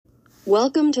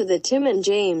Welcome to the Tim and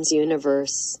James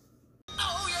universe.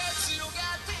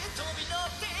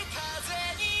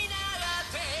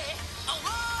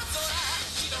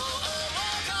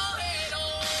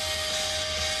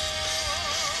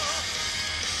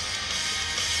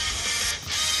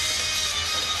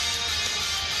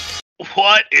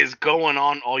 What is going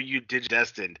on, all you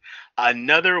Digidestined?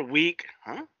 Another week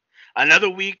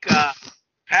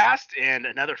passed, and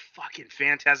another fucking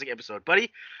fantastic episode,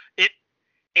 buddy.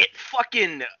 It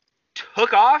fucking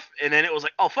took off, and then it was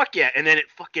like, oh fuck yeah, and then it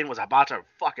fucking was about to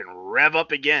fucking rev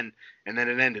up again, and then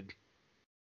it ended.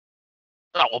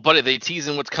 Oh well, buddy, they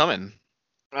teasing what's coming.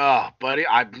 Oh, buddy,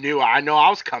 I know I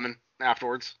was coming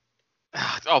afterwards.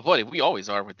 Oh, buddy, we always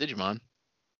are with Digimon.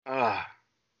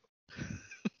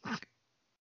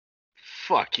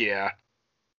 Fuck yeah.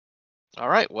 All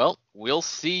right, well, we'll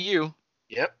see you.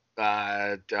 Yep.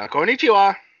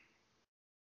 Konnichiwa.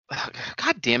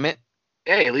 God damn it.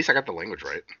 Hey, at least I got the language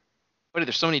right. Buddy,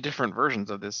 there's so many different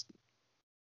versions of this.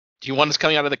 Do you want us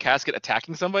coming out of the casket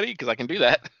attacking somebody? Because I can do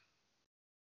that.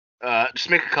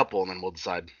 Just make a couple and then we'll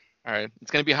decide. All right.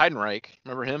 It's going to be Heidenreich.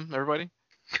 Remember him, everybody?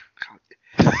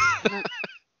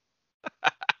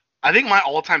 I think my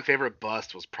all-time favorite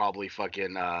bust was probably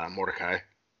fucking Mordecai.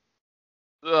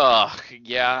 Ugh,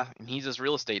 yeah. And he's just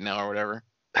real estate now or whatever.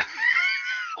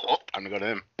 Well, time to go to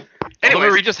him.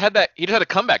 Anyway, he just had a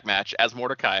comeback match as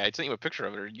Mordecai. I sent you a picture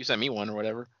of it, or you sent me one or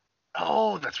whatever.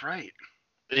 Oh, that's right.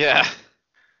 Yeah.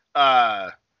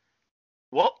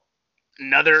 Well,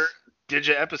 another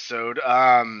Digi episode.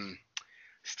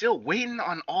 Still waiting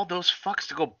on all those fucks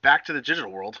to go back to the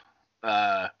digital world.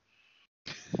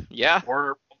 Yeah.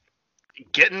 We're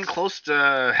getting close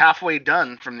to halfway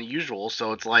done from the usual,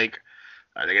 so it's like,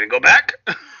 are they gonna go back?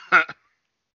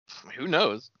 Who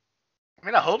knows? I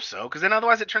mean, I hope so, because then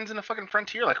otherwise it turns into fucking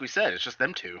Frontier, like we said. It's just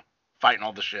them two fighting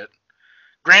all the shit.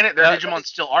 Granted, their Digimon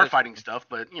still are fighting stuff,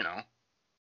 but, you know.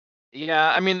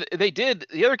 Yeah, I mean,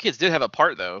 the other kids did have a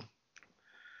part, though.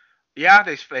 Yeah,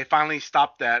 they finally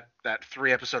stopped that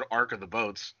 3-episode arc of the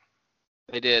boats.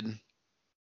 They did.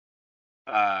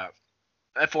 FYI,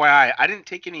 I didn't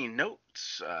take any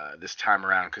notes this time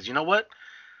around, because you know what?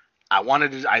 I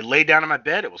laid down in my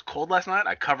bed. It was cold last night.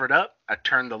 I covered up. I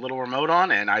turned the little remote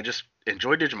on, and I just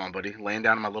enjoyed Digimon, buddy, laying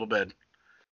down in my little bed.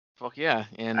 Fuck yeah!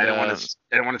 And I didn't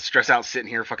want to stress out sitting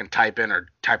here fucking typing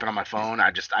on my phone.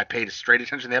 I paid straight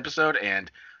attention to the episode,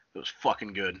 and it was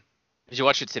fucking good. Did you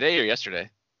watch it today or yesterday?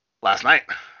 Last night.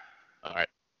 All right.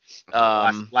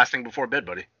 Last thing before bed,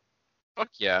 buddy. Fuck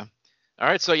yeah! All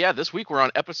right, so yeah, this week we're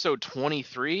on episode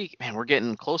 23. Man, we're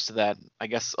getting close to that, I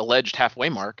guess, alleged halfway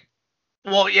mark.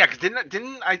 Well, yeah, because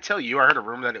didn't I tell you? I heard a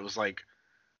rumor that it was like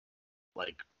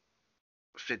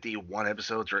 51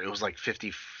 episodes, or it was like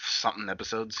 50 something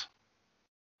episodes.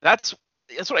 That's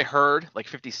what I heard, like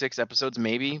 56 episodes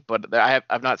maybe, but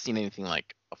I've not seen anything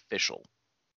like official.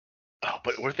 Oh,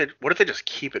 but what if they just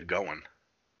keep it going?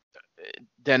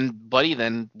 Then, buddy,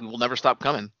 then we will never stop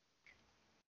coming.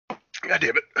 God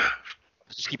damn it!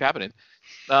 Just keep happening.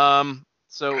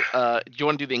 So, do you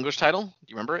want to do the English title? Do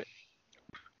you remember it?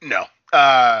 No.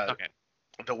 Okay.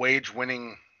 The wage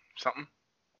winning something?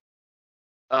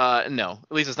 No.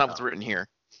 At least it's not what's written here.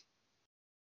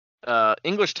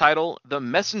 English title: The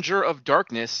Messenger of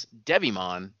Darkness,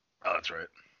 Devimon. Oh, that's right.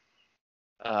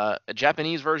 A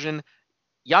Japanese version: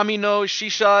 Yami no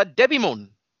Shisha Devimon.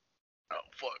 Oh,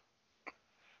 fuck.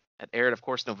 That aired, of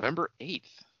course, November 8th.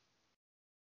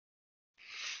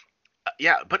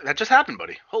 Yeah, but that just happened,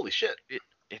 buddy. Holy shit.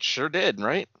 It sure did,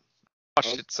 right?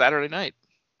 Watched it Saturday night.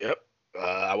 Yep.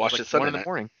 I watched it Sunday 1 in the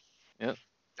morning. Yep.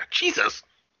 Jesus.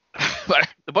 But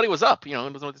the buddy was up,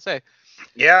 doesn't know what to say.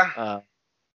 Yeah.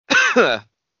 But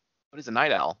he's a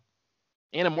night owl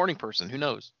and a morning person. Who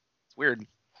knows? It's weird.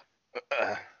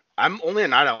 I'm only a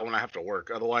night owl when I have to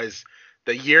work. Otherwise,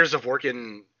 the years of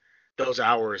working those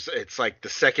hours, it's like the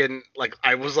second, like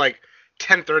I was like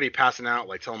 10:30 passing out,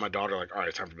 like telling my daughter, like, all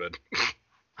right, time for bed.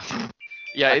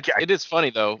 Yeah, it is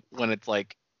funny though when it's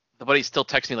like the buddy's still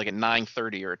texting me like at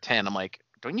 9:30 or 10. I'm like,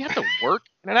 don't you have to work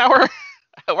in an hour?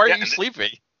 Why are you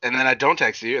sleeping? And then I don't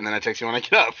text you, and then I text you when I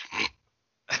get up.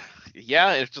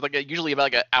 Yeah, it's just like usually about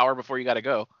like an hour before you gotta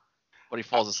go. But he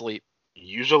falls asleep.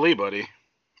 Usually, buddy.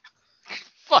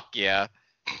 Fuck yeah.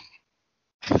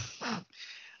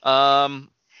 All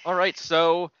right,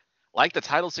 so like the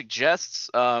title suggests,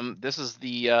 this is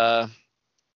their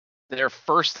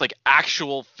first like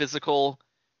actual physical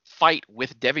fight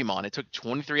with Devimon. It took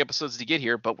 23 episodes to get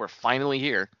here, but we're finally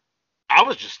here. I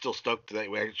was just still stoked that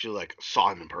we actually like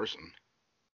saw him in person.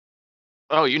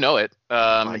 Oh, you know it.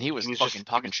 And he was fucking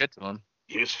talking shit to him.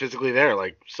 He was physically there,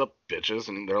 like, sup, bitches,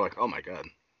 and they're like, oh my god.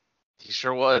 He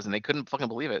sure was, and they couldn't fucking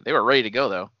believe it. They were ready to go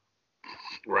though.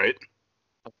 Right.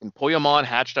 And Poyamon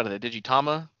hatched out of the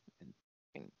Digitama,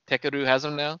 and Tekeru has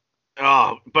him now.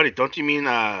 Oh, buddy, don't you mean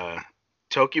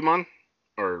Tokimon?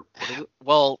 Or what is it?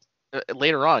 Well,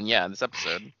 later on, yeah, in this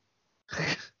episode,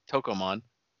 Tokomon.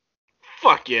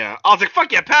 Fuck yeah. I was like,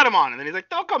 fuck yeah, Patamon. And then he's like,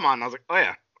 Tokomon. I was like, oh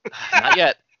yeah. Not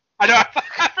yet. I know,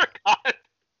 I forgot.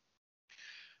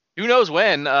 Who knows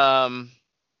when? Because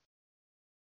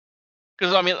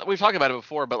I mean, we've talked about it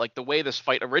before, but like the way this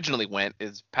fight originally went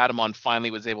is Patamon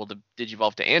finally was able to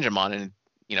digivolve to Angemon and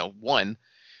won.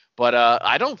 But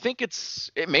I don't think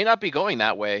it may not be going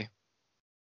that way.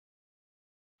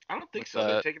 I don't think so.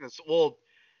 They're taking this. Well,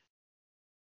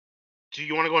 do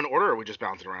you want to go in order, or are we just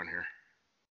bouncing around here?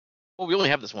 Well, we only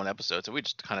have this one episode, so we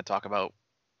just kind of talk about,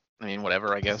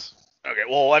 whatever, I guess. Okay.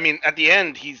 Well, I mean, at the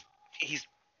end, he's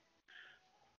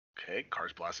okay.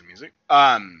 Cars blasting music.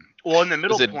 Well, in the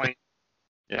middle point.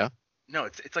 Yeah. No,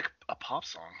 it's like a pop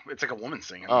song. It's like a woman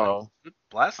singing. Oh.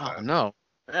 Blast that. Oh no.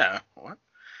 Yeah. What?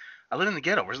 I live in the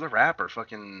ghetto. Where's the rap or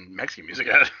fucking Mexican music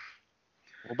at?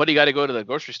 Well, buddy, you got to go to the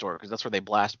grocery store because that's where they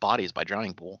blast bodies by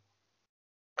drowning pool.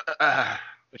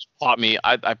 Which popped me.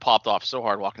 I popped off so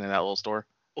hard walking in that little store.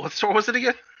 What store was it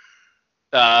again?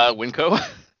 Winco.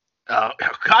 Oh,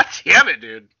 god damn it,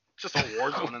 dude! Just a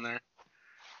war zone in there.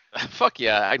 Fuck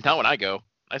yeah! Not when I go.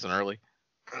 Nice and early.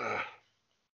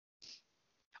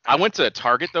 I went to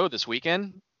Target though this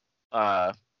weekend,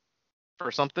 for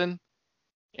something,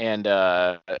 and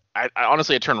I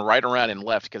honestly turned right around and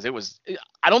left because it was.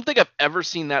 I don't think I've ever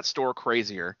seen that store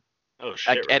crazier. Oh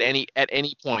shit! At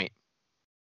any point.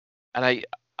 And I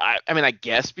mean, I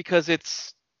guess because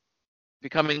it's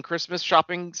becoming Christmas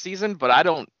shopping season, but I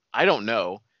don't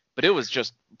know. But it was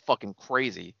just fucking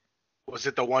crazy. Was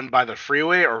it the one by the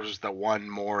freeway, or was the one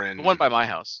more in? The one by my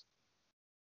house.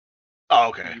 Oh,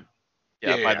 okay.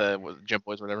 Yeah, the Gym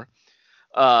Boys or whatever.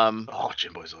 Oh,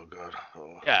 Gym Boys look good.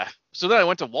 Oh. Yeah. So then I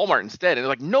went to Walmart instead, and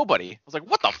like nobody. I was like,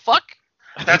 what the fuck?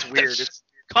 That's weird. It's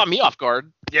caught me off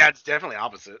guard. Yeah, it's definitely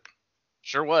opposite.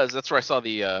 Sure was. That's where I saw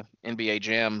the NBA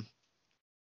Jam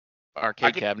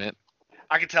arcade cabinet.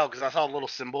 I could tell because I saw a little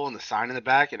symbol in the sign in the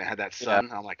back, and it had that sun.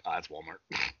 Yeah. I'm like, oh, that's Walmart.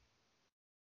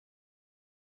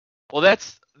 Well, I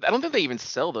don't think they even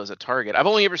sell those at Target. I've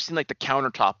only ever seen like the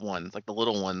countertop ones, like the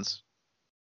little ones.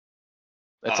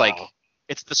 That's like,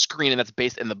 it's the screen and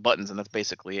and the buttons, and that's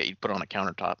basically it. You put it on a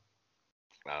countertop.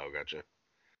 Oh, gotcha.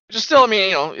 Just still, I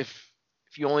mean, if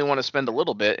you only want to spend a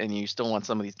little bit and you still want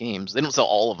some of these games, they don't sell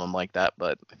all of them like that,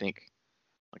 but I think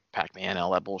like Pac-Man,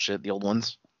 all that bullshit, the old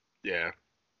ones. Yeah.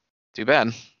 Too bad.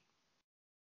 All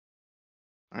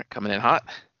right, coming in hot.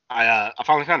 I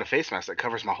finally found a face mask that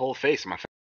covers my whole face and my face.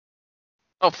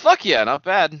 Oh, fuck yeah, not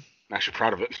bad. I'm actually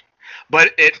proud of it.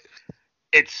 But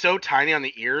it's so tiny on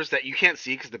the ears that you can't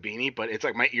see because the beanie, but it's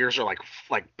like my ears are like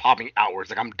popping outwards.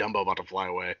 Like I'm Dumbo about to fly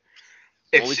away.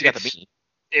 At least you got the beanie.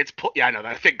 Yeah, I know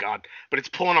that. Thank God. But it's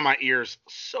pulling on my ears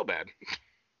so bad.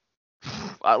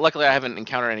 Luckily, I haven't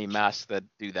encountered any masks that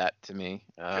do that to me.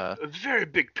 A very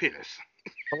big penis.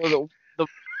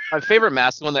 My favorite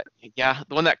mask, the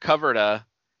one that covered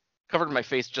my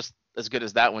face just as good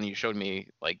as that one you showed me.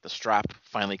 Like the strap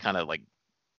finally kind of like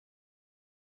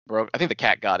broke. I think the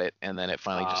cat got it, and then it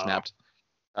finally just snapped.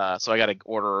 So I got to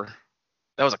order.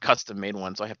 That was a custom made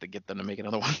one, so I have to get them to make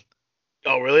another one.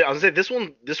 Oh really? I was gonna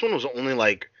say this one was only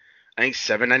like I think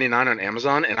 $7.99 on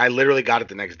Amazon, and I literally got it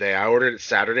the next day. I ordered it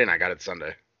Saturday and I got it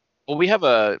Sunday. Well, we have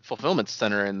a fulfillment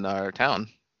center in our town.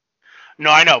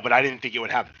 No, I know, but I didn't think it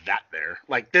would have that there.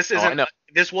 Like this isn't.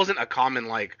 This wasn't a common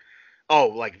like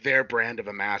their brand of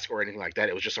a mask or anything like that.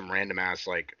 It was just some random ass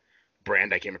like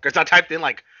brand I came across. I typed in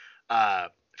like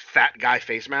fat guy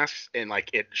face masks, and like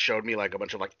it showed me like a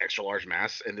bunch of like extra large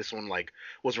masks, and this one like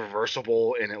was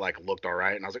reversible and it like looked all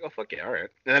right, and I was like, oh fuck yeah, all right.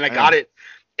 And then I got it,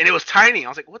 and it was tiny. I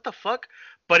was like, what the fuck?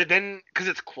 But then because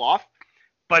it's cloth,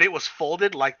 but it was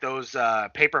folded like those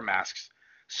paper masks.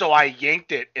 So I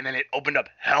yanked it, and then it opened up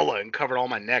hella and covered all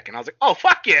my neck, and I was like, oh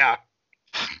fuck yeah.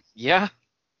 Yeah.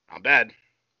 Not bad.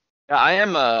 Yeah, I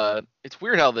am. It's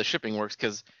weird how the shipping works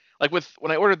because like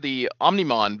when I ordered the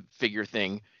Omnimon figure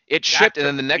thing. It shipped, and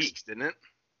then the next weeks, didn't it?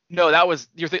 No, that was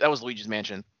that was Luigi's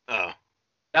Mansion. Oh,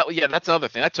 that's another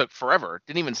thing. That took forever.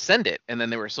 Didn't even send it, and then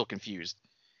they were still confused.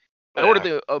 I ordered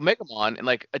the Omegamon, and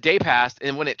like a day passed,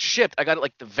 and when it shipped, I got it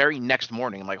like the very next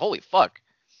morning. I'm like, holy fuck.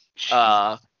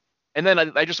 And then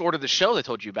I just ordered the shells I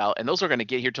told you about, and those are going to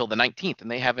get here till the 19th,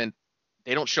 and they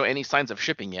don't show any signs of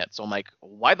shipping yet. So I'm like,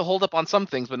 why the hold up on some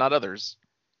things but not others?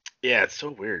 Yeah, it's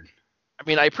so weird. I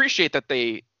mean, I appreciate that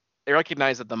they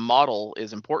recognize that the model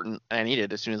is important and I need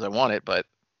it as soon as I want it, but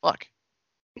fuck.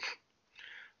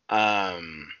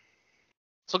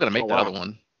 Still gonna make Oh, that wow. other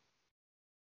one.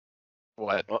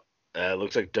 What? Well,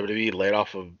 looks like WWE laid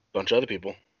off a bunch of other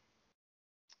people.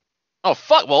 Oh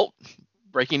fuck! Well,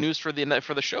 breaking news for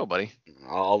the show, buddy.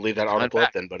 I'll leave that Coming article up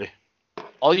back. then, buddy.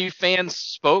 All you fans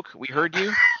spoke. We heard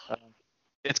you.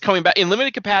 It's coming back in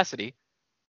limited capacity.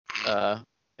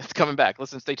 It's coming back.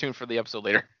 Listen, stay tuned for the episode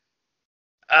later.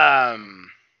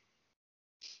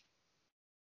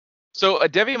 So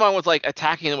Devimon was like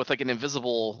attacking them with like an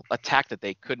invisible attack that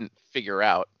they couldn't figure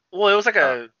out. Well, it was like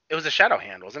it was a shadow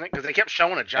hand, wasn't it? Because they kept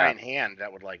showing a giant hand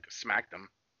that would like smack them.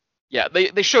 Yeah,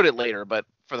 they showed it later, but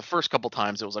for the first couple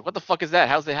times it was like, what the fuck is that?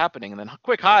 How's that happening? And then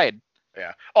quick hide.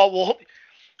 Yeah. Oh,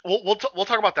 we'll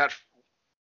talk about that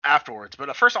afterwards.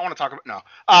 But first, I want to talk about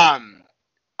I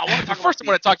want to talk first. I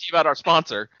want to talk to you about our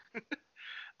sponsor.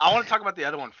 I want to talk about the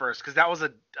other one first because that was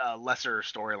a lesser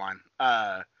storyline.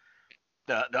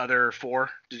 The other 4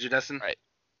 Digidestin. Right.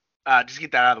 Just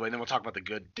get that out of the way, and then we'll talk about the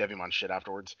good Devimon shit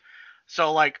afterwards.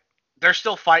 So like, they're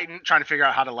still fighting, trying to figure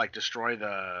out how to like destroy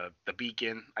the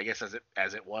beacon, I guess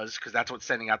as it was, because that's what's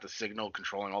sending out the signal,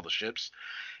 controlling all the ships.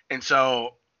 And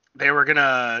so they were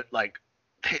gonna like,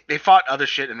 they fought other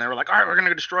shit, and they were like, all right, we're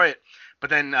gonna destroy it. But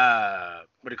then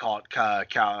what do you call it?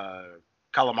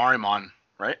 Calamarimon,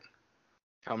 right?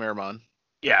 Calmarimon.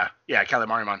 Yeah,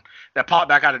 Calamarimon. That popped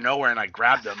back out of nowhere, and I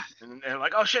grabbed him. And they're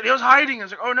like, oh shit, he was hiding. I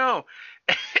was like, oh no.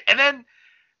 And then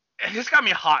this got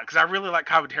me hot because I really like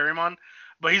Kabuterimon,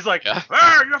 but he's like, you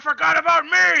forgot about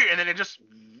me. And then it just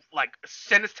like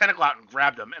sent his tentacle out and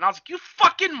grabbed him. And I was like, you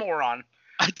fucking moron.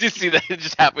 I did see that. It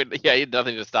just happened. Yeah, he had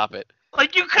nothing to stop it.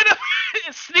 Like, you could have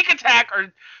sneak attack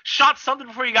or shot something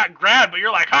before you got grabbed, but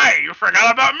you're like, hey, you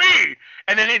forgot about me.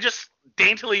 And then it just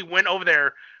daintily went over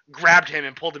there, grabbed him,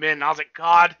 and pulled him in. And I was like,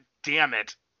 God damn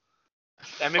it.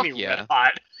 That made me red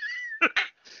hot.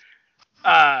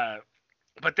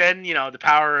 But then, you know, the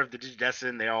power of the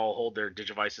Digidestin, they all hold their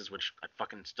Digivices, which I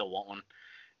fucking still want one.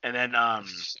 And then, oh,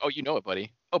 you know it,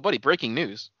 buddy. Oh, buddy, breaking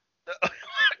news.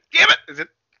 Damn it! Is it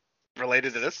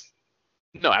related to this?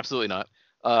 No, absolutely not.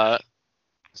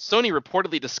 Sony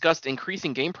reportedly discussed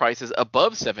increasing game prices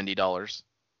above $70.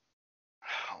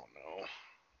 Oh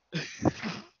no.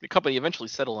 The company eventually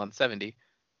settled on $70.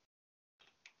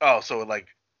 Oh, so like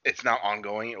it's not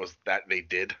ongoing. It was that they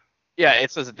did. Yeah,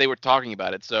 it says that they were talking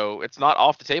about it, so it's not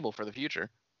off the table for the future.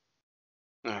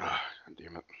 God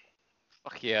damn it.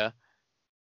 Fuck yeah.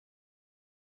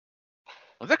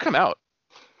 When does that come out?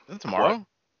 Is it tomorrow? What?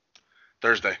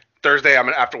 Thursday.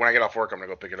 After when I get off work, I'm gonna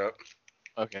go pick it up.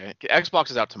 Okay. Xbox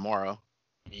is out tomorrow.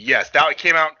 Yes, that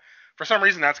came out. For some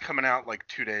reason, that's coming out like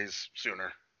 2 days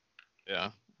sooner.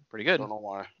 Yeah, pretty good. Don't know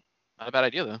why. Not a bad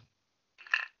idea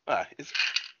though.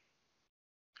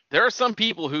 There are some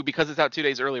people who, because it's out 2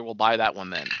 days earlier, will buy that one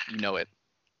then. You know it.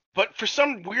 But for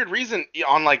some weird reason,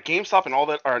 on like GameStop and all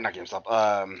that, or not GameStop,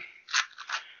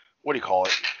 what do you call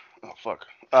it? Oh fuck.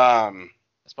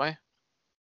 Best Buy?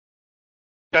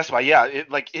 Best Buy, yeah.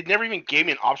 It never even gave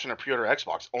me an option to pre-order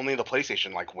Xbox. Only the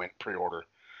PlayStation like went pre-order.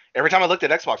 Every time I looked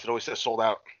at Xbox, it always says sold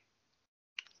out.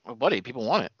 Well, buddy, people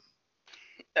want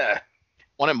it.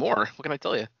 Want it more. What can I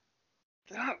tell you?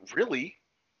 Not really.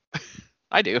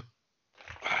 I do.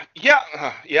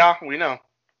 Yeah, we know.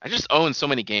 I just own so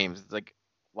many games. It's like,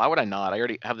 why would I not? I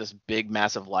already have this big,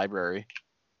 massive library.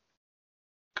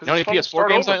 You know how many PS4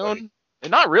 games I own?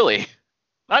 Not really.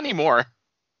 Not anymore.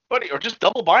 Buddy, or just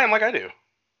double buy them like I do.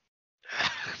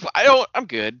 I'm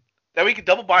good. Then we could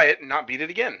double buy it and not beat it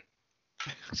again.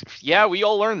 Yeah, we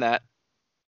all learned that.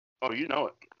 Oh, you know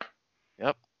it.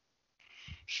 Yep.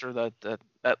 Sure that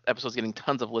episode's getting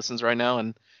tons of listens right now,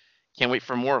 and can't wait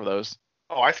for more of those.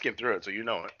 Oh, I skimmed through it, so you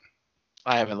know it.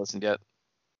 I haven't listened yet.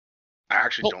 I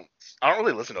actually don't. I don't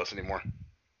really listen to us anymore.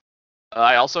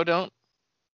 I also don't.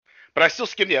 But I still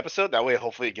skim the episode. That way,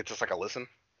 hopefully, it gets us like a listen.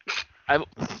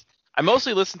 I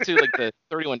mostly listen to like the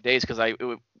 31 days because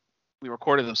we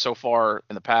recorded them so far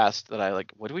in the past that I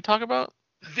like. What did we talk about?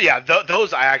 Yeah,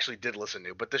 those I actually did listen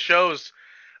to. But the shows,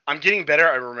 I'm getting better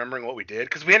at remembering what we did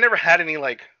because we had never had any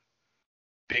like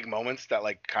big moments that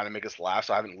like kind of make us laugh.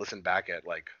 So I haven't listened back at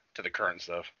like to the current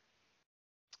stuff.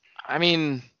 I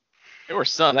mean, there were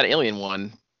some. That alien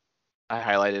one I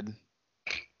highlighted.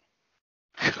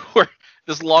 Where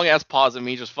this long ass pause of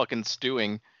me just fucking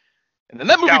stewing, and then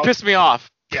that movie pissed me off.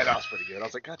 Yeah, that was pretty good. I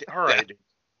was like, God, all right, dude.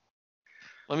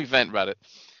 Let me vent about it.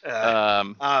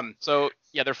 So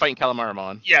yeah, they're fighting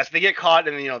Calamarimon. Yes, they get caught,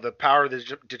 and you know the power of the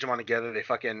Digimon together. They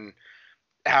fucking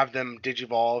have them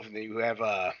digivolve, and you have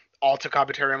Alta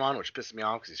Kabuterimon, which pisses me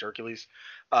off because he's Hercules.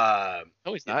 No,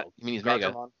 he's not. You mean he's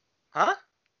Mega? Huh?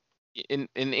 In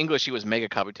English, he was Mega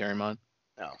Kabuterimon.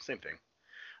 Oh, same thing.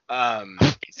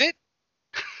 Is it?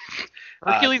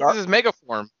 Hercules is his mega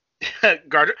form.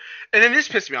 Gardr, and then this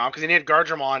pissed me off because then you had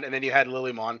Gardramon and then you had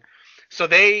Lilymon, so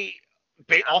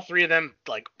all three of them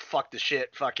like fucked the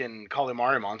shit, fucking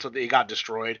Kalimarimon, so they got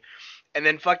destroyed, and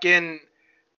then fucking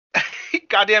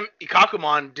goddamn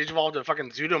Ikakumon digivolved to fucking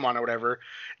Zudomon or whatever,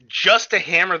 just to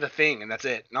hammer the thing, and that's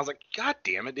it. And I was like, God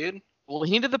damn it, dude. Well,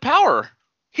 he needed the power.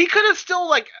 He could have still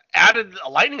like added a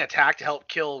lightning attack to help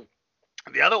kill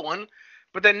the other one.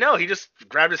 But then no, he just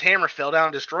grabbed his hammer, fell down,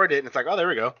 and destroyed it, and it's like, oh, there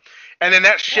we go. And then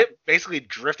that ship basically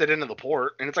drifted into the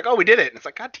port, and it's like, oh, we did it. And it's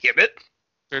like, God damn it.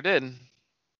 Sure did.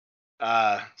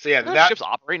 So yeah, Those ships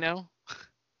operate now.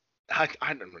 I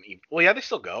don't even. Well, yeah, they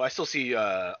still go. I still see.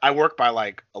 I work by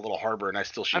like a little harbor, and I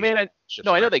still shoot. I mean, I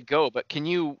know they go, but can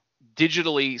you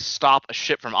digitally stop a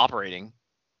ship from operating?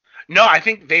 No, I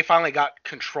think they finally got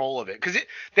control of it because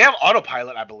they have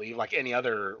autopilot, I believe, like any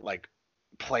other like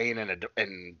plane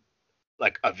and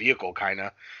like a vehicle kind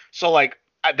of. So like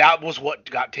that was what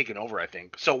got taken over, I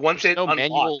think. So once There's no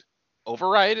manual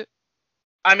override.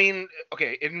 I mean,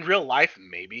 okay, in real life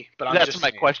maybe, but that's just my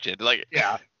question. Like,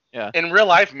 yeah, yeah, in real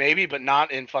life maybe, but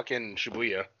not in fucking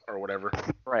Shibuya or whatever.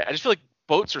 Right. I just feel like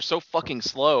boats are so fucking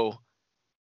slow.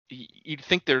 You'd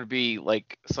think there'd be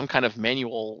like some kind of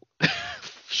manual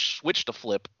switch to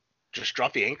flip. Just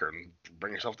drop the anchor and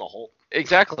bring yourself to a halt.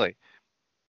 Exactly.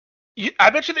 I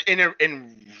bet you that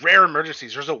in rare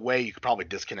emergencies, there's a way you could probably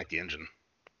disconnect the engine.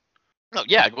 Oh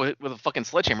yeah, go with a fucking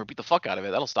sledgehammer, beat the fuck out of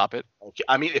it. That'll stop it. Okay.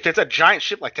 I mean, if it's a giant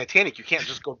ship like Titanic, you can't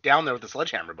just go down there with a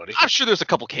sledgehammer, buddy. I'm sure there's a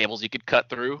couple cables you could cut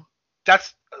through.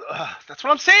 That's what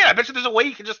I'm saying. I bet you there's a way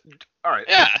you can just. All right.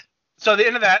 Yeah. So the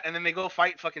end of that, and then they go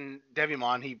fight fucking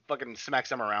Devimon. He fucking smacks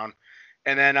them around,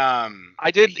 and then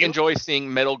I did enjoy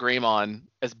seeing Metal Greymon,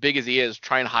 as big as he is,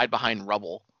 try and hide behind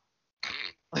rubble.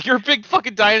 Like, you're a big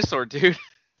fucking dinosaur, dude.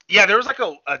 Yeah, there was like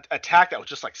a attack that was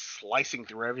just like slicing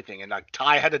through everything, and like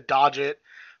Ty had to dodge it.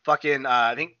 Fucking,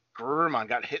 I think Garurumon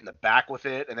got hit in the back with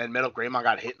it, and then Metal Greymon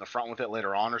got hit in the front with it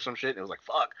later on or some shit. And it was like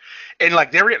fuck, and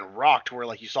like they were getting rocked to where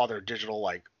like you saw their digital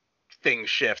like thing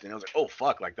shift, and it was like oh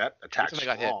fuck, like that attack's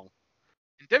strong.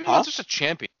 Devimon's just a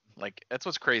champion. Like that's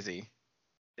what's crazy.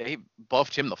 They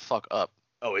buffed him the fuck up.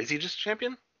 Oh, is he just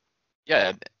champion?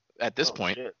 Yeah, at this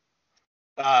point. Shit.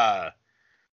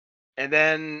 And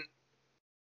then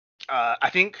I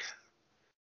think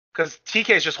because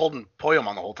TK is just holding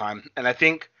Poyomon the whole time, and I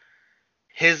think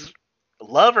his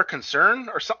love or concern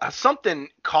or something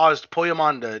caused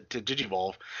Poyomon to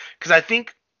digivolve, because I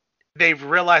think they've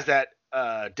realized that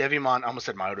Devimon, I almost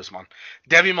said Myodasmon,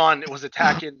 Devimon was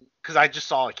attacking, because I just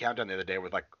saw a countdown the other day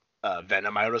with like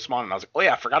Venom Myodasmon, and I was like, oh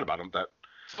yeah, I forgot about him. That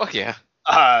fuck yeah.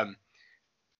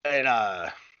 And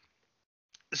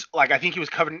like I think he was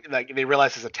covered. Like they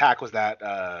realized his attack was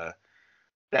that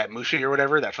Mushi or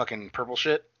whatever, that fucking purple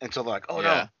shit. And so they're like, oh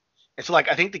no. And so like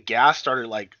I think the gas started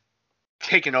like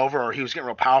taking over, or he was getting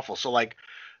real powerful. So like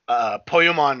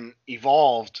Poyomon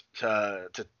evolved to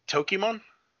Tokomon.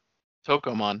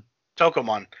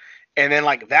 And then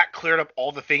like that cleared up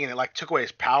all the thing, and it like took away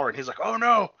his power. And he's like, oh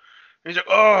no. And he's like,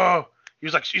 oh.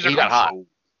 He's like, he got hot.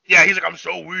 Yeah, he's like, I'm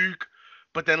so weak.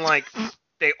 But then like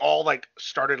they all like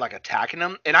started like attacking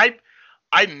him, and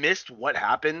I missed what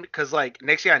happened, because like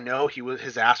next thing I know,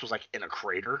 his ass was like in a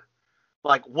crater.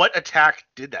 Like what attack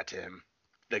did that to him?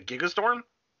 The Gigastorm?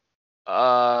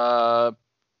 I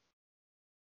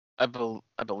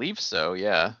believe so.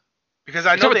 Yeah. Because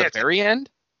I know they at the very end.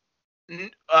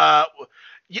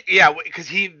 Yeah, because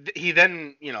he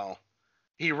then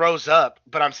he rose up,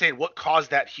 but I'm saying what caused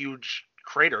that huge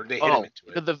crater? They hit him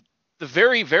into it. The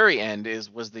very, very end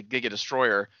was the Giga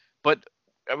Destroyer, but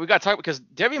we got to talk, because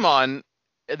Devimon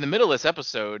in the middle of this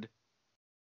episode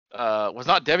was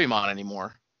not Devimon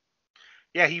anymore.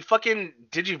 Yeah, he fucking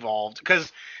digivolved,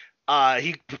 because I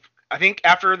think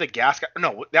after the gas got,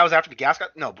 no, that was after the gas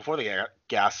got, no, before the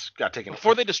gas got taken.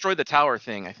 Before they destroyed the tower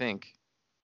thing, I think.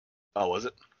 Oh, was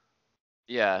it?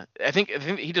 Yeah, I think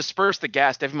he dispersed the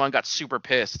gas. Devimon got super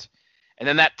pissed, and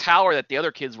then that tower that the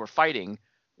other kids were fighting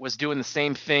was doing the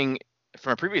same thing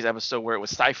from a previous episode, where it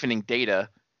was siphoning data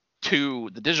to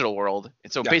the digital world.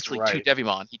 And so basically to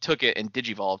Devimon, he took it and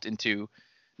digivolved into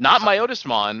not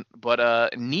Myodasmon,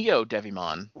 but Neo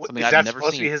Devimon. Something I've never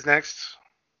supposed seen. To be his next?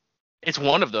 It's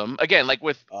one of them. Again, like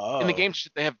in the game,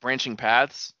 they have branching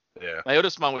paths. Yeah.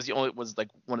 Myodasmon was like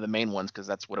one of the main ones, because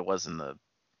that's what it was in the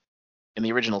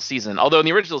original season. Although in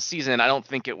the original season, I don't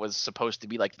think it was supposed to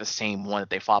be like the same one that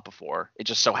they fought before. It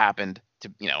just so happened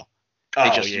to, they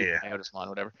just used Myodasmon or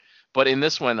whatever. But in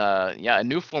this one, a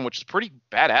new form, which is pretty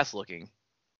badass looking.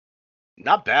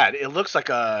 Not bad. It looks like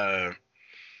a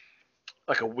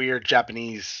weird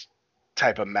Japanese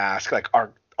type of mask, like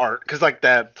art because like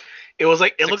it was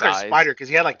like it Six looked like a eyes. spider because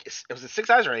he had like was it 6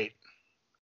 eyes or 8?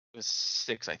 It was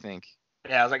 6, I think.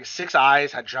 Yeah, it was like 6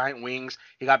 eyes, had giant wings.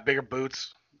 He got bigger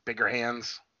boots, bigger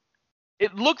hands.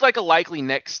 It looked like a likely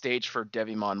next stage for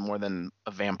Devimon more than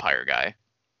a vampire guy.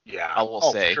 Yeah, I will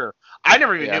for say. sure. I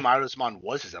never even Yeah. knew Myotismon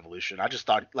was his evolution. I just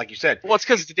thought, like you said, Well, it's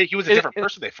because he was a different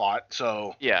person they fought.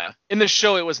 So yeah, in the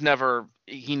show it was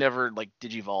he never like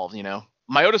digivolved, you know.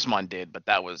 Myotismon did, but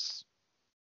that was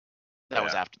Yeah.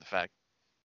 after the fact.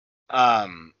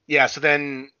 yeah. So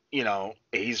then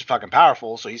he's fucking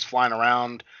powerful. So he's flying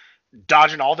around,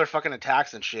 dodging all their fucking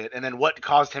attacks and shit. And then what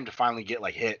caused him to finally get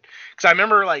like hit? Because I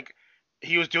remember like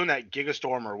he was doing that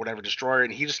Gigastorm or whatever destroyer,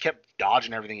 and he just kept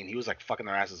dodging everything, and he was like fucking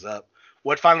their asses up.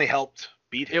 What finally helped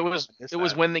beat him? It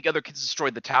was when the other kids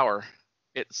destroyed the tower.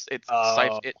 It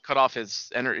cut off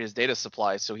his data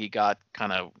supply, so he got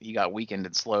weakened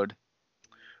and slowed.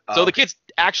 So the kids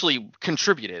actually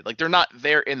contributed. Like they're not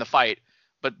there in the fight,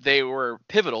 but they were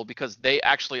pivotal because they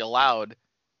actually allowed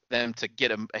them to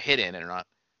get a hit in or not.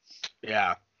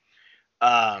 Yeah.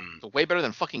 So way better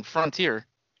than fucking Frontier.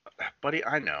 Buddy,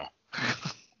 I know.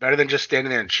 Better than just standing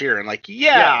there and cheering. Like,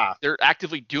 yeah. They're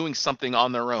actively doing something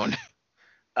on their own.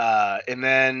 And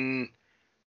then,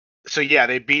 so yeah,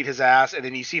 they beat his ass, and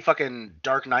then you see fucking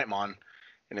Dark Nightmon,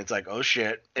 and it's like, oh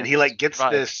shit. And he like gets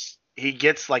this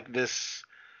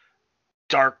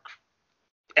dark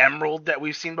emerald that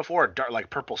we've seen before, dark like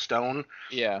purple stone.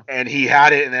 Yeah. And he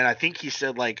had it, and then I think he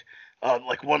said like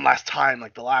one last time,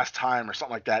 like the last time or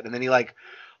something like that. And then he like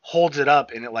holds it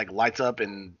up, and it like lights up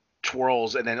and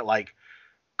twirls, and then it like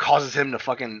causes him to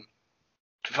fucking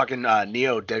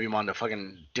Neo Devimon to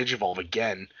fucking digivolve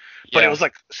again. But it was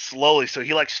like slowly, so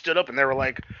he like stood up, and they were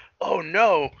like, oh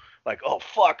no, like oh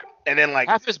fuck. And then like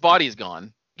half his body's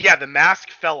gone. Yeah, the mask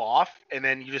fell off, and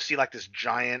then you just see like this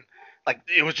giant, like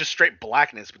it was just straight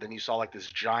blackness, but then you saw like this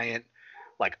giant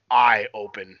like eye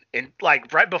open, and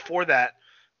like right before that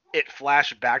it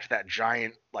flashed back to that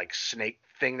giant like snake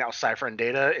thing that was Cypher and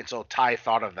Data, and so Tai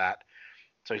thought of that.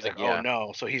 So he's like, oh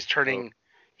no. So he's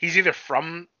he's either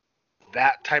from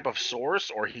that type of source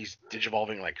or he's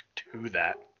digivolving like to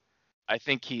that. I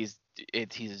think he's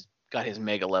got his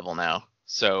mega level now.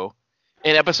 So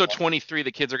in episode 23,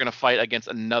 the kids are gonna fight against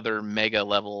another mega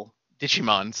level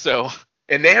Digimon. So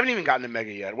and they haven't even gotten to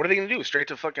Mega yet. What are they gonna do? Straight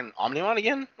to fucking Omnimon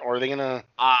again, or are they gonna?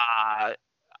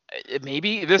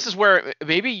 Maybe this is where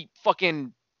maybe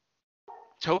fucking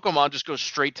Tokomon just goes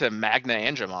straight to Magna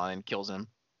Angemon and kills him.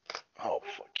 Oh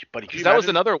fuck you, buddy! Because that was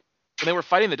another when they were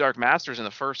fighting the Dark Masters in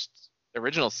the first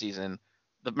original season.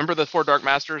 Remember the 4 Dark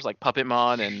Masters like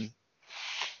Puppetmon and.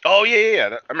 Oh yeah,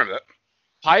 I remember that.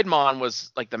 Piedmon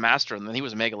was like the master, and then he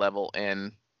was mega level.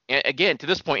 And again, to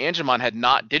this point, Angemon had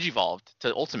not digivolved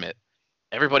to Ultimate.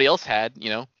 Everybody else had, you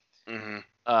know.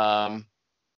 Mm-hmm.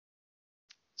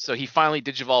 So he finally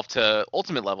digivolved to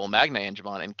Ultimate level, Magna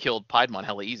Angemon, and killed Piedmon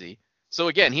hella easy. So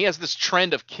again, he has this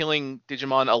trend of killing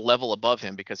Digimon a level above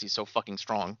him because he's so fucking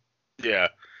strong. Yeah.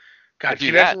 God, can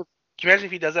you imagine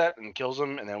if he does that and kills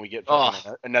him, and then we get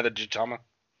another Jitama?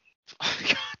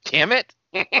 God damn it!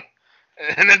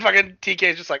 And then fucking TK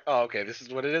is just like, oh, okay, this is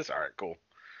what it is. All right, cool.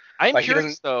 I'm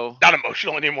curious though. Not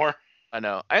emotional anymore. I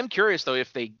know. I am curious though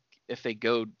if they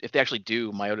actually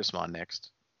do Myotismon next.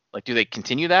 Like, do they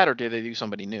continue that or do they do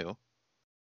somebody new?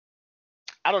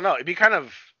 I don't know. It'd be kind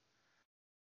of.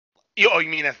 Oh, you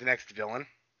mean as the next villain?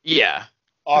 Yeah.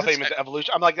 Oh, I thought you meant the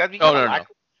evolution. I'm like, that'd be kind of no.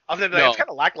 I was like, it's kind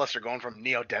of lackluster going from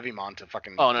Neo Devimon to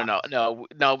fucking. Oh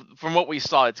no. From what we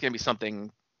saw, it's gonna be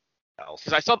something else.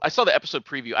 Because I saw the episode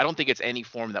preview. I don't think it's any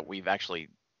form that we've actually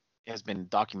has been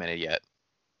documented yet.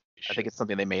 I think it's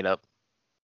something they made up.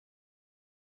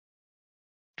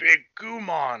 Big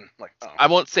Gumon. Like, I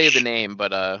won't say the name,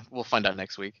 but we'll find out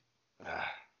next week.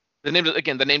 The name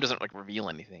doesn't like reveal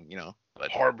anything, you know.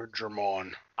 But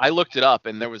Harbingermon. I looked it up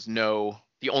and there was no.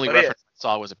 The only reference I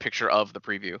saw was a picture of the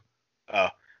preview.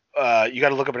 You got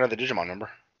to look up another Digimon number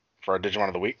for our Digimon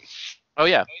of the week. Oh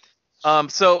yeah.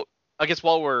 So I guess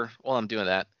while I'm doing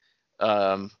that,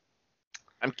 I'm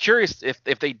curious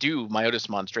if they do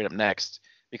Myotismon straight up next,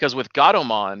 because with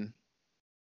Gatomon, do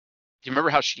you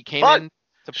remember how she came in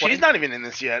to play? She's not even in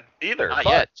this yet either. Not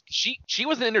yet. She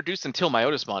wasn't introduced until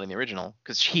Myotismon in the original,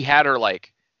 because he had her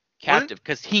like captive,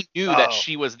 because he knew that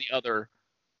she was the other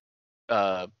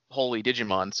holy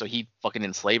Digimon, so he fucking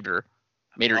enslaved her,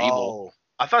 made her evil.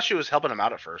 I thought she was helping him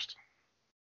out at first.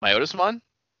 Myotismon?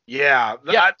 Yeah.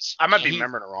 I might be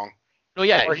remembering it wrong. No,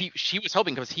 yeah, she was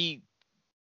helping because he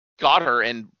got her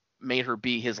and made her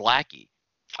be his lackey.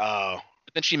 Oh.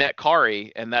 But then she met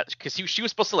Kari, and that because she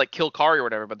was supposed to like kill Kari or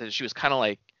whatever, but then she was kind of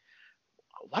like,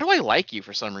 why do I like you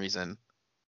for some reason?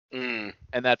 Mm,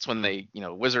 And that's when they,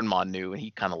 Wizardmon knew, and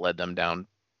he kind of led them down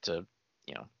to,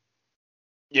 you know,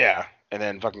 yeah. And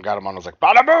then fucking Gatomon was like,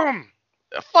 bada boom!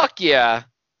 fuck yeah.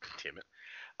 Damn it.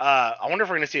 I wonder if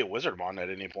we're going to see a Wizardmon at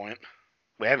any point.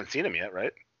 We haven't seen him yet,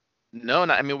 right? No,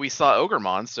 I mean, we saw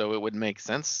Ogremon, so it would make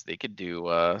sense they could do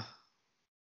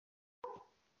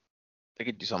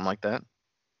something like that.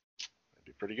 That'd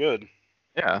be pretty good.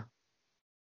 Yeah.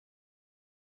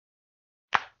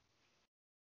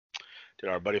 Did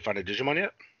our buddy find a Digimon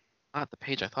yet? Not the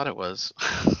page I thought it was.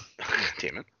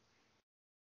 Damn it.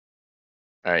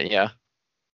 All right, yeah.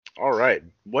 All right.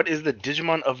 What is the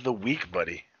Digimon of the week,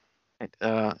 buddy?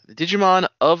 The Digimon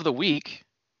of the week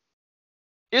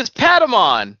is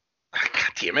Patamon.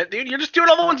 God damn it, dude. You're just doing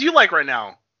all the ones you like right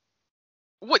now.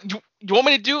 What you want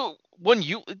me to do? One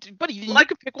you, buddy? You Like-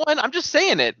 can pick one. I'm just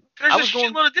saying it. There's I a was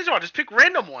going- shitload of Digimon. Just pick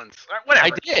random ones. All right, whatever. I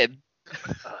did.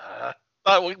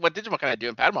 What Digimon can I do?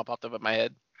 And Patamon popped up in my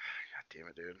head. God damn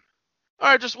it, dude. All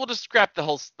right, we'll just scrap the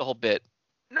whole bit.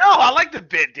 No, I like the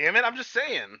bit, damn it. I'm just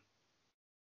saying.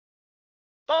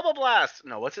 Bubble Blast.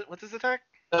 No, what's his attack?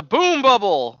 The Boom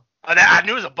Bubble. Oh, I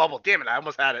knew it was a bubble. Damn it, I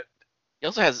almost had it. He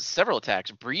also has several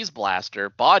attacks: Breeze Blaster,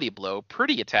 Body Blow,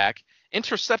 Pretty Attack,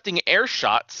 Intercepting Air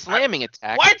Shot, Slamming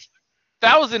Attack, What?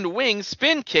 1,000 Wings,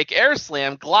 Spin Kick, Air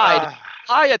Slam, Glide,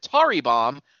 High Atari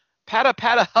Bomb, Pata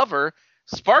Pata Hover,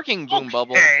 Sparking Boom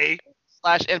Bubble, /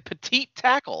 and Petite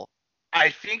Tackle. I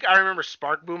think I remember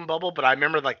Spark Boom Bubble, but I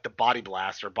remember like the Body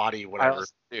Blast or Body I whatever.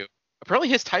 also do. Apparently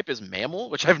his type is Mammal,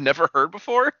 which I've never heard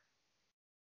before.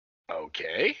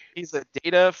 Okay. He's a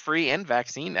data, free, and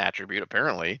vaccine attribute,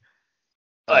 apparently.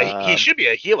 He should be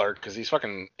a healer because he's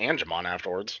fucking Angemon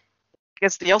afterwards. I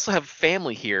guess they also have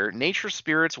family here: Nature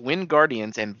Spirits, Wind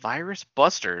Guardians, and Virus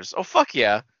Busters. Oh fuck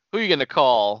yeah! Who are you gonna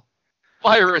call?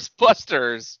 Virus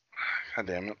Busters. God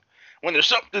damn it! When there's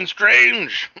something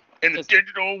strange in the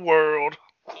digital world.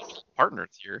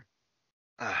 Partners here.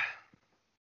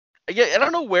 Yeah, I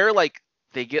don't know where like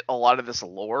they get a lot of this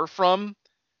lore from,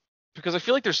 because I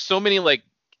feel like there's so many like,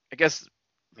 I guess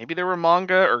maybe there were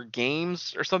manga or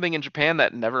games or something in Japan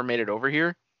that never made it over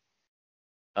here.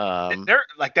 There,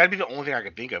 like that'd be the only thing I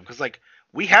could think of because like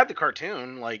we had the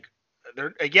cartoon, like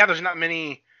there's not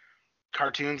many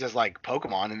cartoons as like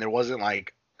Pokemon, and there wasn't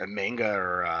like a manga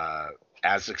or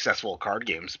as successful card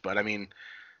games. But I mean,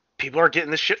 people are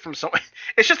getting this shit from somewhere.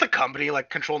 It's just a company like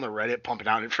controlling the Reddit, pumping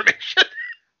out information.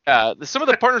 Some of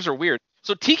the partners are weird.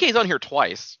 So TK's on here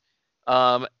twice.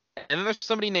 And then there's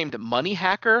somebody named Money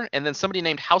Hacker, and then somebody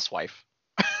named Housewife.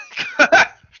 I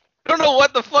don't know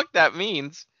what the fuck that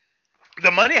means.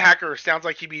 The Money Hacker sounds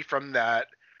like he'd be from that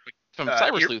From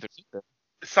Cyber Sleuth or something.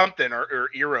 something or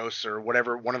Eros or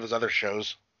whatever, one of those other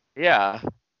shows. Yeah.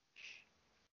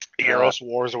 Eros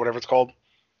Wars or whatever it's called.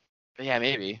 Yeah,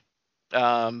 maybe.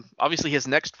 Obviously his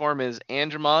next form is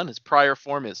Angemon. His prior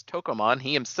form is Tokomon.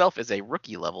 He himself is a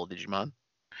rookie level Digimon.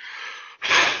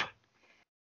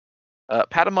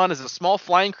 Patamon is a small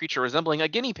flying creature resembling a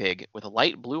guinea pig with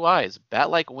light blue eyes,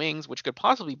 bat-like wings, which could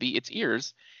possibly be its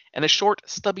ears, and a short,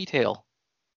 stubby tail.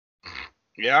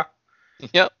 Yeah.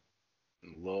 Yep.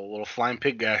 Little flying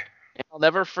pig guy. And I'll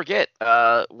never forget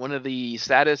one of the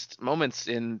saddest moments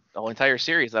in the entire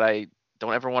series that I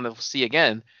don't ever want to see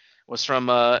again was from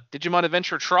Digimon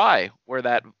Adventure Tri, where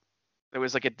there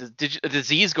was like a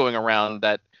disease going around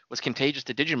that was contagious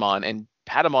to Digimon, and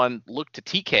Patamon looked to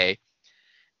TK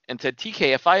and said,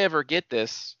 TK, if I ever get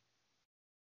this,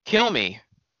 kill me.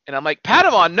 And I'm like,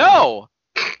 Patamon, no!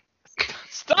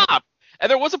 Stop! And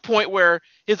there was a point where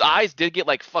his eyes did get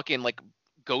like fucking like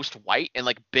ghost white and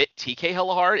like bit TK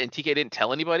hella hard, and TK didn't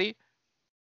tell anybody.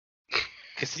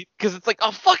 Because it's like,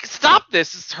 oh fuck, stop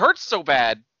this! This hurts so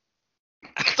bad.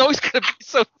 It's always gonna be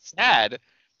so sad.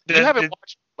 You haven't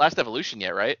watched Last Evolution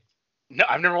yet, right? No,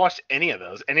 I've never watched any of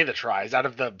those, any of the tries out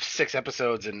of the 6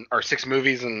 episodes or 6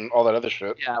 movies and all that other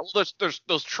shit. Yeah, well, there's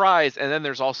those tries, and then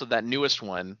there's also that newest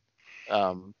one,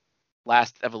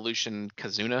 Last Evolution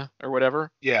Kazuna or whatever.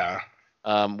 Yeah.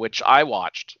 Which I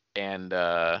watched, and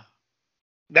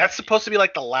that's supposed to be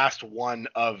like the last one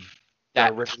of the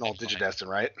that original Digidestin,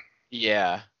 right?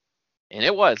 Yeah, and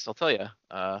it was. I'll tell you.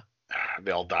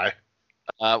 They all die.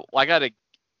 Well, I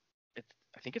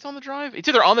think it's on the drive. It's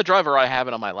either on the drive or I have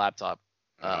it on my laptop.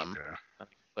 Okay.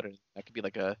 But that could be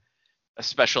like a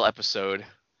special episode.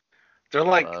 They're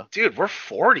like, dude, we're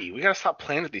 40. We gotta stop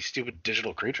playing with these stupid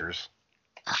digital creatures.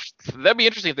 That'd be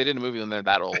interesting if they did a movie when they're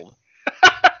that old.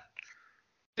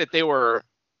 That they were,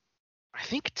 I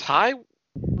think Ty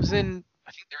was in.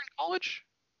 I think they're in college.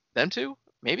 Them two,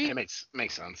 maybe. It makes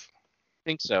sense. I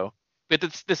think so. But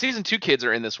the season 2 kids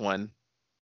are in this one,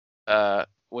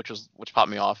 which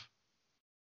popped me off.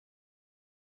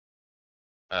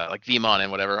 like Vmon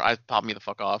and whatever. I pop me the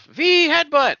fuck off. V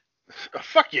headbutt.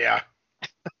 Fuck yeah.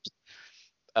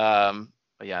 But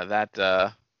yeah,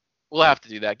 that we'll have to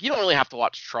do that. You don't really have to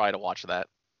try to watch that.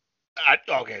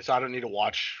 Okay, so I don't need to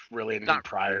watch really anything Not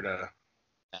prior to.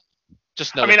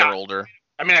 Just know that they're older.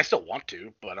 I mean, I still want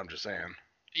to, but I'm just saying.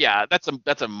 Yeah, that's a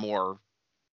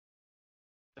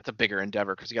bigger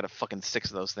endeavor because you got to fucking 6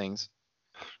 of those things.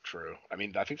 True. I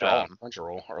mean, I think they're all on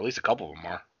Crunchyroll, or at least a couple of them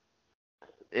are.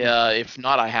 If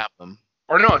not, I have them.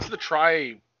 Or no, it's the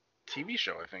Try TV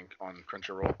show, I think, on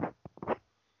Crunchyroll.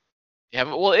 Yeah,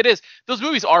 well, it is. Those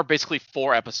movies are basically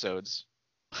 4 episodes.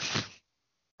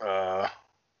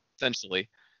 Essentially.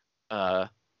 They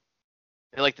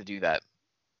like to do that.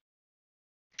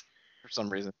 For some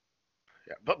reason.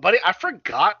 Yeah, but buddy, I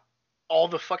forgot all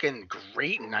the fucking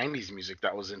great 90s music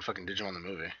that was in fucking Digimon the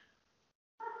movie.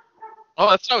 Oh,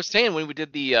 that's what I was saying when we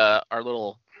did the our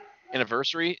little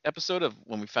anniversary episode of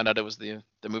when we found out it was the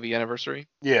movie anniversary.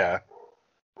 Yeah.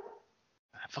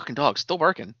 That fucking dog's still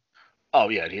barking. Oh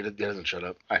yeah, he doesn't shut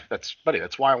up. That's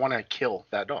why I want to kill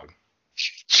that dog.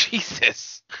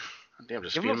 Jesus. Damn,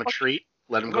 just feed him a treat,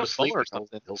 let him go to sleep.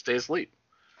 He'll stay asleep.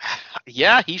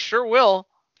 Yeah, he sure will.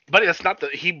 Buddy, that's not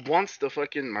he wants the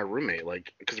fucking my roommate,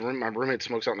 like, because my roommate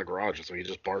smokes out in the garage, and so he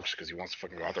just barks because he wants to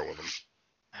fucking go out there with him.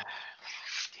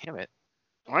 Damn it.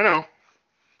 I know.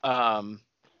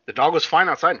 The dog was fine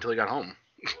outside until he got home.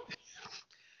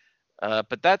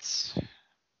 But that's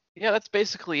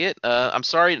basically it. I'm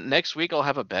sorry, next week I'll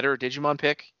have a better Digimon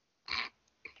pick.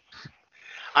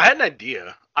 I had an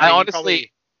idea. I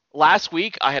honestly, last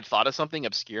week I had thought of something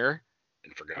obscure.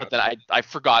 And forgot. But then I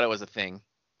forgot it was a thing.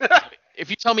 If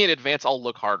you tell me in advance, I'll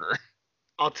look harder.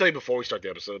 I'll tell you before we start the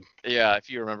episode. Yeah, if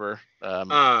you remember.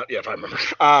 Yeah, if I remember.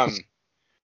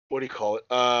 What do you call it?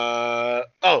 I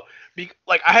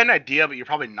had an idea, but you're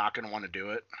probably not going to want to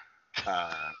do it.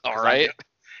 All right.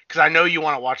 Because I know you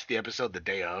want to watch the episode the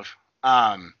day of.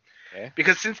 Okay.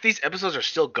 Because since these episodes are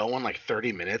still going like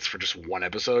 30 minutes for just one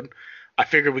episode, I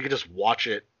figured we could just watch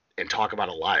it and talk about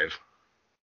it live.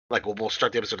 Like we'll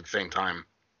start the episode at the same time.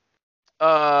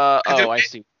 I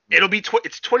see. It'll be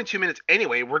it's 22 minutes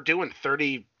anyway. We're doing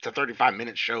 30 to 35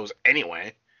 minute shows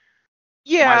anyway.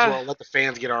 Yeah. Might as well let the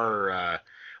fans get our.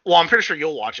 Well, I'm pretty sure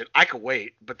you'll watch it. I could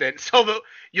wait, but then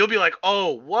you'll be like,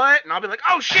 oh, what? And I'll be like,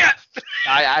 oh shit.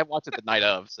 I watched it the night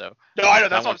of, so. No, I know.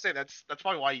 That's what I'm saying. That's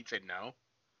probably why you'd say no.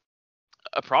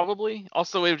 Probably.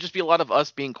 Also, it would just be a lot of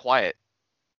us being quiet.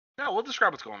 No, we'll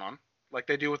describe what's going on, like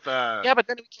they do with. Yeah, but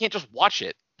then we can't just watch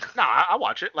it. No, I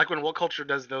watch it. Like when What Culture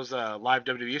does those live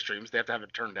WWE streams, they have to have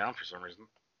it turned down for some reason.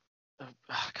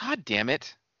 God damn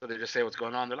it. So they just say what's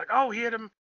going on. They're like, oh, he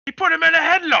put him in a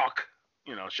headlock.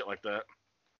 You know, shit like that.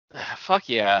 Fuck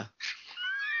yeah.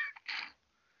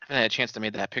 I haven't had a chance to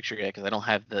make that picture yet because I don't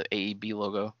have the AEB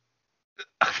logo.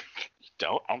 I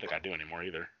don't think I do anymore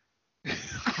either.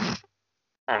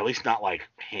 Or at least not like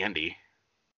handy.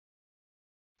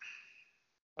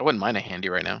 I wouldn't mind a handy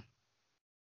right now.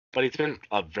 But it's been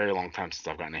a very long time since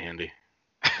I've gotten a handy.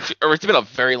 Or it's been a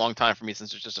very long time for me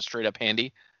since it's just a straight up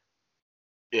handy.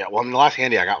 Yeah, well, the last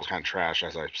handy I got was kind of trash,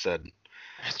 as I said.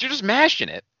 You're just mashing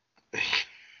it.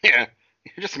 Yeah,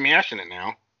 you're just mashing it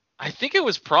now. I think it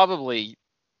was probably.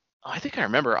 I think I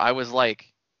remember. I was like.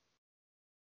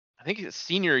 I think it's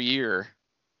senior year.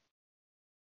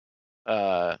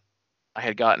 I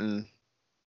had gotten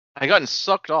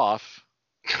sucked off.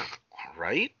 All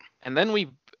right. And then we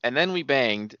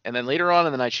banged, and then later on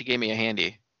in the night she gave me a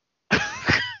handy.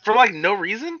 For like no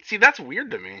reason? See, that's weird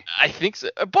to me. I think so.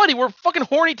 Buddy, we're fucking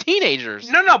horny teenagers.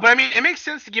 No, but I mean, it makes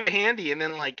sense to give a handy and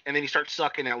then you start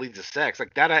sucking and it leads to sex.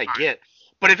 Like that I get.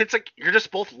 But if it's like you're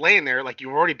just both laying there, like you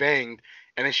were already banged,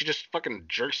 and then she just fucking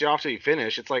jerks you off till you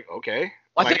finish, it's like, okay.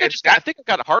 Well, I think I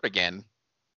got hard again.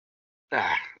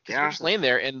 Yeah. We're just laying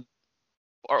there and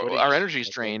our energy's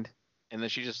drained. And then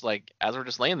she just like, as we're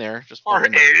just laying there, just our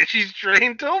energy's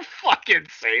drained. Don't fucking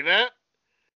say that.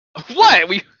 What?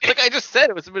 Like I just said,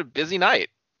 it was a busy night.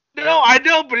 No, I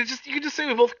know, but it's just you can just say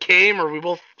we both came or we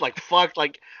both like fucked.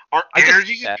 Like our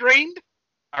energy's drained.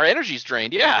 Our energy's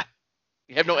drained. Yeah,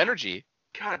 we have no energy.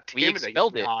 God damn we it!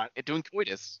 expelled it doing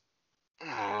coitus.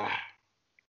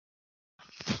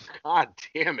 God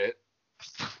damn it!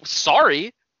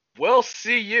 Sorry. We'll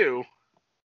see you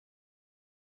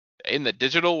in the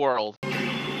digital world.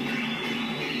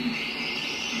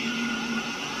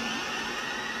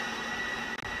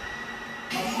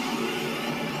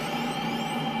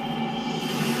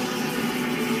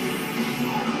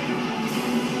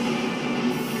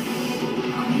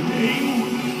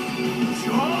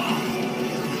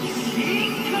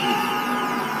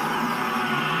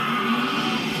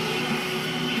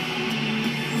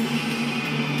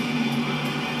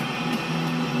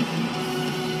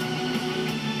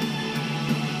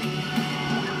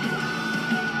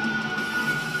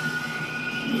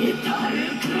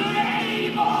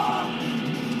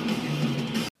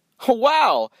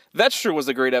 Wow, that sure was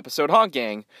a great episode, huh,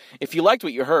 gang? If you liked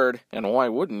what you heard, and why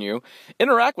wouldn't you,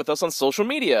 interact with us on social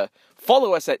media.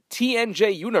 Follow us at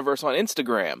TNJ Universe on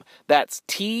Instagram. That's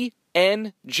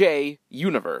TNJ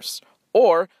Universe.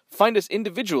 Or find us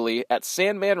individually at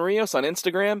Sandman Rios on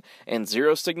Instagram and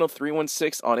Zero Signal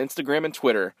 316 on Instagram and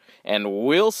Twitter. And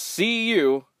we'll see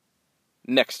you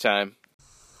next time.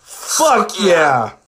 Fuck yeah!